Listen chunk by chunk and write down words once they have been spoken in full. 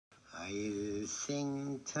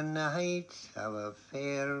sing tonight of a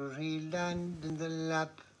fairy land in the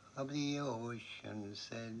lap of the ocean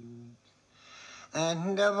scent.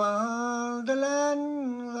 And of all the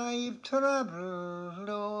lands I've travelled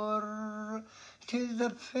o'er, 'tis the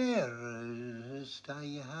fairest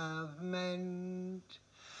I have meant,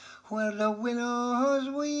 where the willows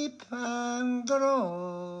weep and the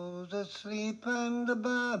roses sleep and the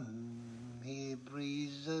balmy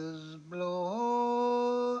breezes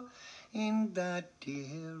blow, in that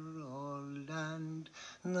dear old land,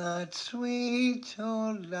 that sweet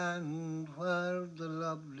old land where the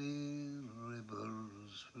lovely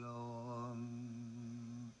rivers flow.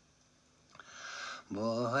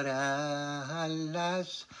 But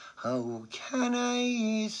alas, how can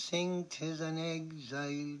I sing? 'Tis an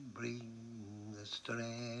exile bring the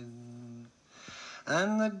strain,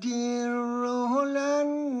 and the dear old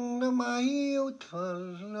land of my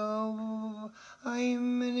youthful love I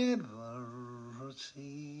may never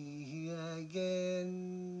see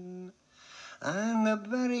again. And the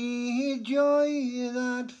very joy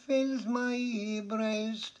that fills my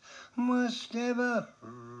breast must ever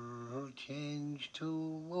change to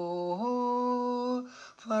woe,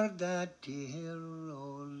 for that dear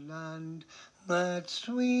old land, that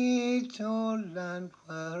sweet old land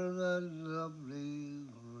where the lovely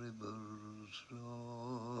rivers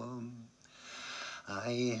flow.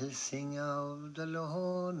 I'll sing of the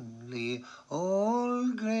lonely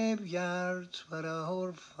old graveyards where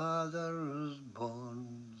our fathers'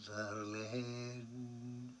 bones are laid,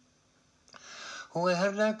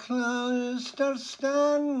 where the cloisters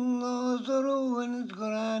stand, those ruins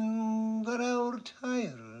grand that our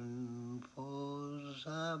tyrant foes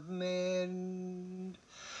have made.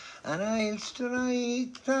 And I'll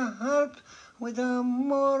strike the harp with a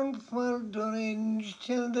mournful dirge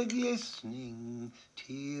till the glistening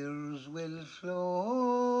tears will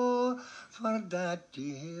flow, for that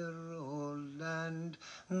dear old land,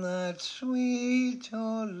 that sweet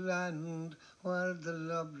old land where the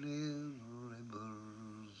lovely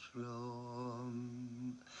rivers flow.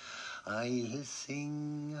 I'll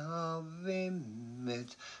sing of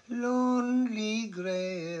Emmet's lonely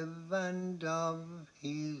grave and of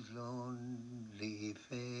his lonely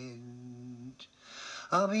fate,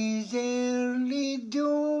 of his early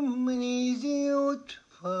doom and his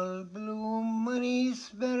youthful bloom and his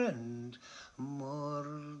spirit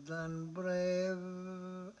more than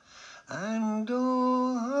brave. And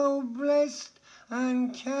oh, how blessed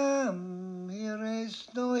and calm he rests,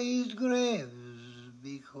 though his grave's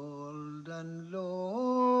be cold and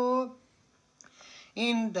low,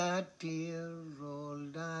 in that dear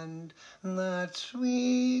old land, that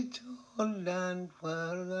sweet old land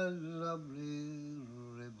where the lovely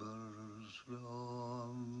rivers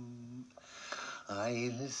flow.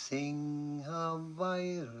 I'll sing of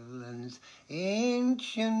Ireland's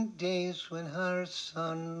ancient days when her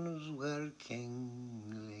sons were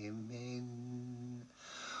kingly men,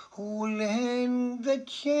 who led the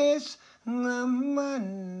chase, the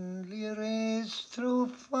manly race through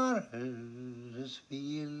forest,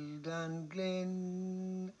 field and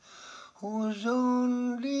glen, whose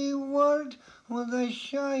only word was a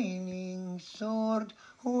shining sword,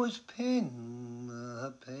 whose pen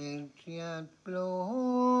a patriot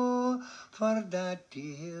blow, for that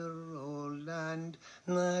dear old land,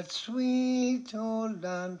 that sweet old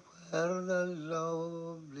land where the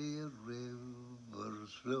lovely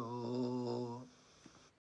rivers flow.